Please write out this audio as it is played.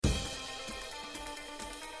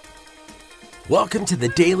Welcome to the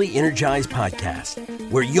Daily Energize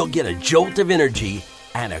Podcast, where you'll get a jolt of energy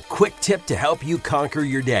and a quick tip to help you conquer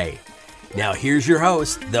your day. Now here's your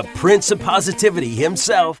host, the Prince of Positivity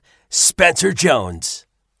himself, Spencer Jones.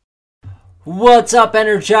 What's up,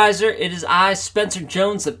 Energizer? It is I, Spencer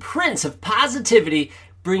Jones, the Prince of Positivity,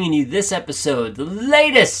 bringing you this episode, the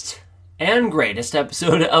latest and greatest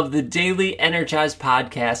episode of the Daily Energize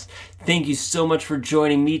Podcast. Thank you so much for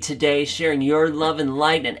joining me today, sharing your love and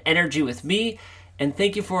light and energy with me, and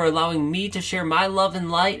thank you for allowing me to share my love and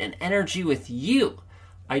light and energy with you.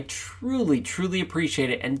 I truly, truly appreciate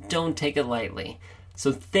it and don't take it lightly.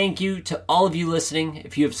 So thank you to all of you listening.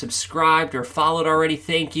 If you have subscribed or followed already,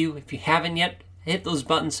 thank you. If you haven't yet, hit those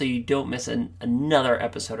buttons so you don't miss another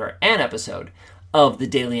episode or an episode of the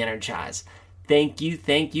Daily Energize. Thank you,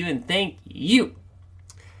 and thank you.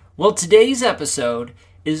 Well, today's episode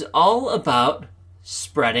is all about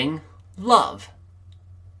spreading love.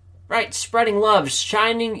 Right, spreading love,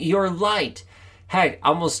 shining your light. Heck,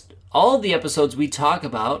 almost all the episodes we talk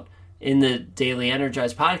about in the Daily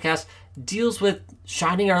Energize podcast deals with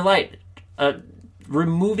shining our light,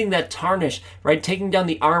 removing that tarnish, right? Taking down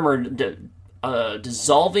the armor,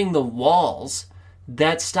 dissolving the walls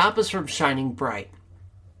that stop us from shining bright.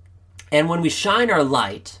 And when we shine our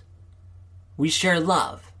light, we share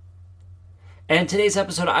love. And today's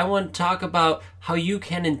episode, I want to talk about how you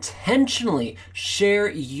can intentionally share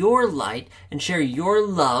your light and share your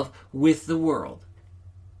love with the world.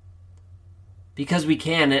 Because we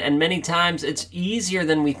can, and many times it's easier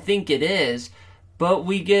than we think it is, but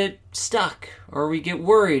we get stuck or we get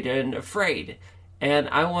worried and afraid. And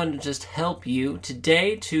I want to just help you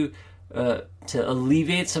today to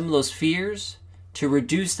alleviate some of those fears, to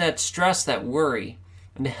reduce that stress, that worry,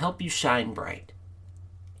 and to help you shine bright.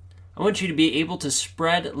 I want you to be able to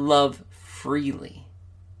spread love freely.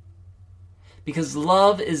 Because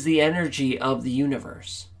love is the energy of the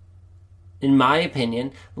universe. In my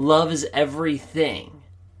opinion, love is everything.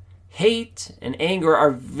 Hate and anger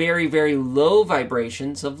are very, very low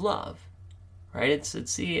vibrations of love. Right? It's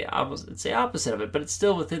the opposite of it, but it's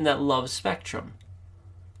still within that love spectrum.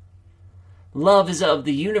 Love is of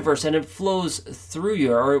the universe and it flows through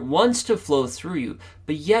you, or it wants to flow through you,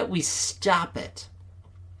 but yet we stop it.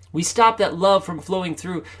 We stop that love from flowing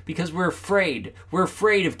through because we're afraid. We're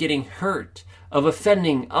afraid of getting hurt, of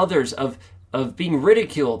offending others, of being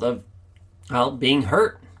ridiculed, of being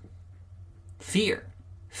hurt. Fear.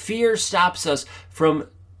 Fear stops us from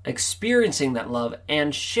experiencing that love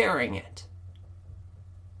and sharing it.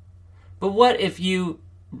 But what if you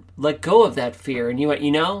let go of that fear and you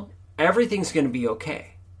went, everything's going to be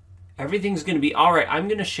okay. Everything's going to be all right. I'm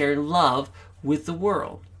going to share love with the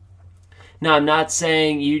world. Now, I'm not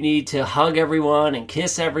saying you need to hug everyone and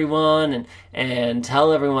kiss everyone and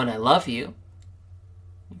tell everyone I love you.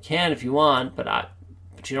 You can if you want, but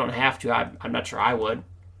you don't have to. I'm not sure I would. At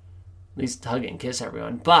least hug and kiss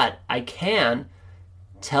everyone. But I can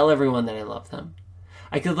tell everyone that I love them.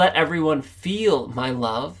 I could let everyone feel my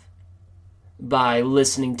love by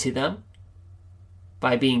listening to them,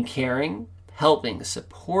 by being caring, helping,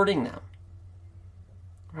 supporting them.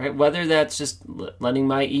 Right? Whether that's just lending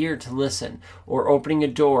my ear to listen, or opening a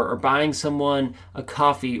door, or buying someone a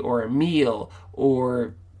coffee or a meal,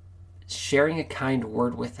 or sharing a kind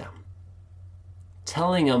word with them.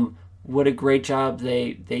 Telling them what a great job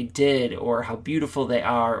they did, or how beautiful they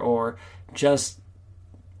are, or just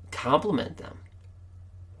compliment them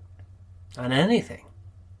on anything.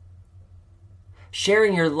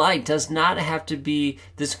 Sharing your light does not have to be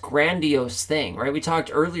this grandiose thing, right? We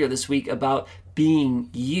talked earlier this week about being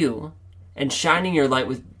you and shining your light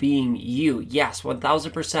with being you. Yes,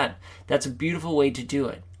 1000%. That's a beautiful way to do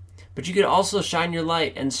it. But you could also shine your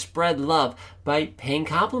light and spread love by paying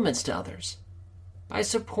compliments to others, by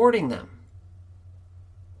supporting them.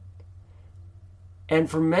 And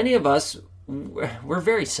for many of us, we're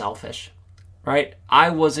very selfish. Right?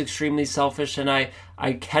 I was extremely selfish, and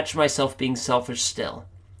I catch myself being selfish still.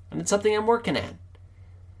 And it's something I'm working at.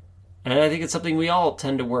 And I think it's something we all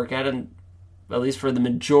tend to work at, and at least for the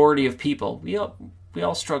majority of people, we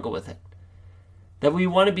all struggle with it. That we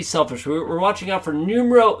want to be selfish. We're watching out for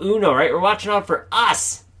numero uno, right? We're watching out for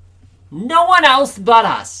us. No one else but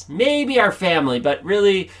us. Maybe our family, but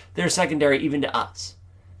really they're secondary even to us.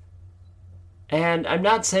 And I'm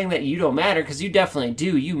not saying that you don't matter, because you definitely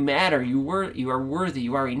do. You matter. You are worthy.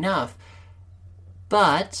 You are enough.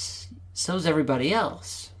 But so's everybody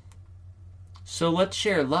else. So let's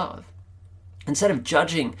share love. Instead of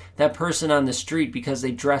judging that person on the street because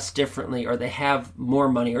they dress differently or they have more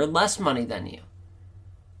money or less money than you.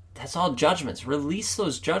 That's all judgments. Release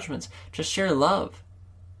those judgments. Just share love.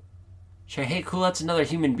 Share, hey, cool, that's another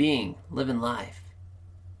human being living life.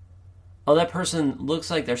 Oh, that person looks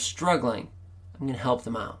like they're struggling. I'm going to help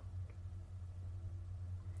them out.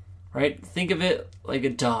 Right? Think of it like a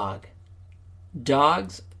dog.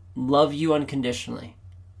 Dogs love you unconditionally.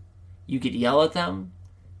 You could yell at them,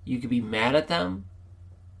 you could be mad at them,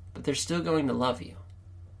 but they're still going to love you.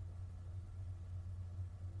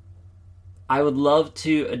 I would love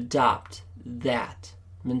to adopt that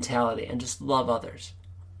mentality and just love others.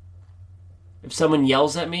 If someone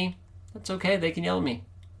yells at me, that's okay, they can yell at me.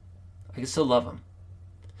 I can still love them.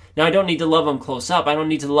 Now, I don't need to love them close up. I don't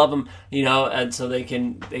need to love them, and so they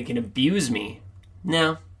can abuse me.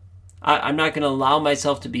 No, I'm not going to allow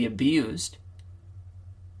myself to be abused.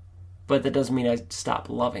 But that doesn't mean I stop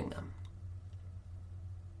loving them.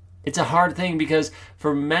 It's a hard thing because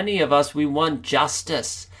for many of us, we want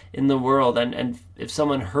justice in the world. And if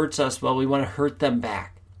someone hurts us, well, we want to hurt them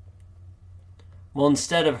back. Well,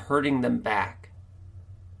 instead of hurting them back,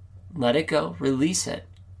 let it go, release it,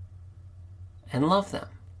 and love them.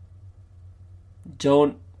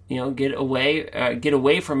 Don't, get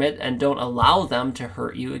away from it and don't allow them to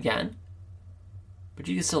hurt you again. But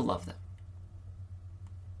you can still love them.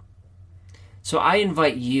 So I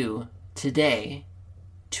invite you today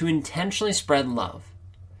to intentionally spread love.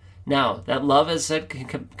 Now, that love, as I said,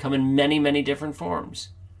 can come in many, many different forms.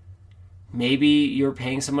 Maybe you're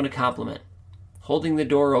paying someone a compliment, holding the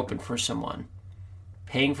door open for someone,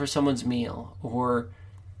 paying for someone's meal, or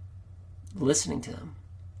listening to them.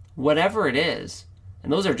 Whatever it is,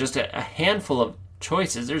 and those are just a handful of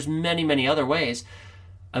choices. There's many, many other ways.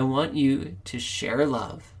 I want you to share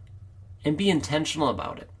love and be intentional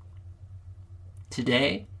about it.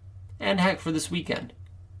 Today, and heck, for this weekend.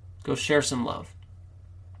 Go share some love.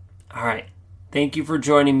 All right. Thank you for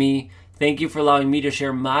joining me. Thank you for allowing me to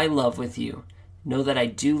share my love with you. Know that I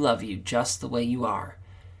do love you just the way you are.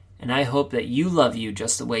 And I hope that you love you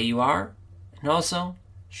just the way you are. And also,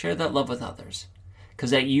 share that love with others.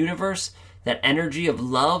 Because that universe, that energy of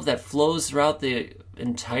love that flows throughout the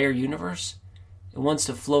entire universe, it wants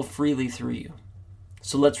to flow freely through you.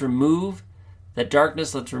 So let's remove that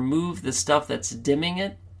darkness, let's remove the stuff that's dimming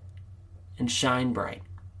it and shine bright.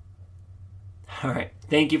 All right.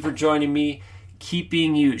 Thank you for joining me. Keep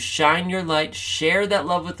being you. Shine your light. Share that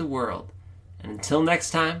love with the world. And until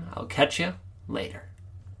next time, I'll catch you later.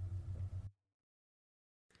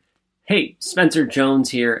 Hey, Spencer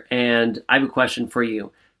Jones here, and I have a question for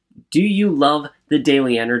you. Do you love the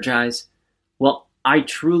Daily Energize? Well, I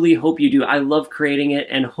truly hope you do. I love creating it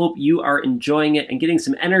and hope you are enjoying it and getting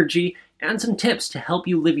some energy and some tips to help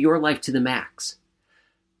you live your life to the max.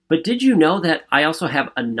 But did you know that I also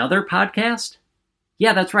have another podcast?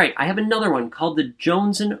 Yeah, that's right. I have another one called The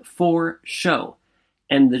Jones and 4 Show.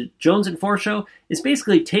 And The Jones and 4 Show is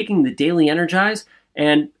basically taking the Daily Energize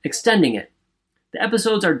and extending it. The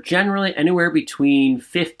episodes are generally anywhere between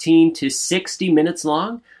 15 to 60 minutes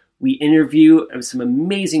long. We interview some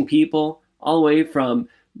amazing people, all the way from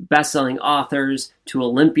best-selling authors to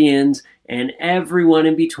Olympians and everyone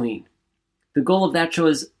in between. The goal of that show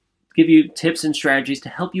is to give you tips and strategies to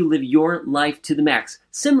help you live your life to the max,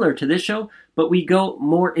 similar to this show, but we go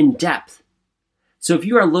more in depth. So if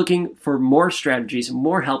you are looking for more strategies,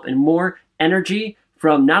 more help, and more energy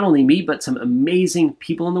from not only me, but some amazing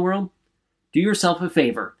people in the world, do yourself a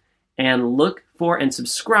favor and look for and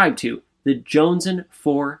subscribe to The Jones and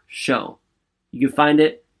 4 Show. You can find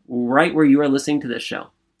it right where you are listening to this show.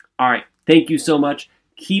 All right. Thank you so much.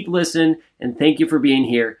 Keep listening, and thank you for being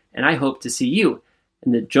here. And I hope to see you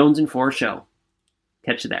in The Jones and 4 Show.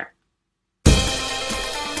 Catch you there.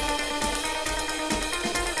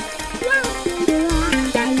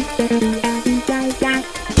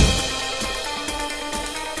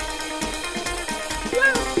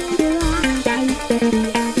 Wow.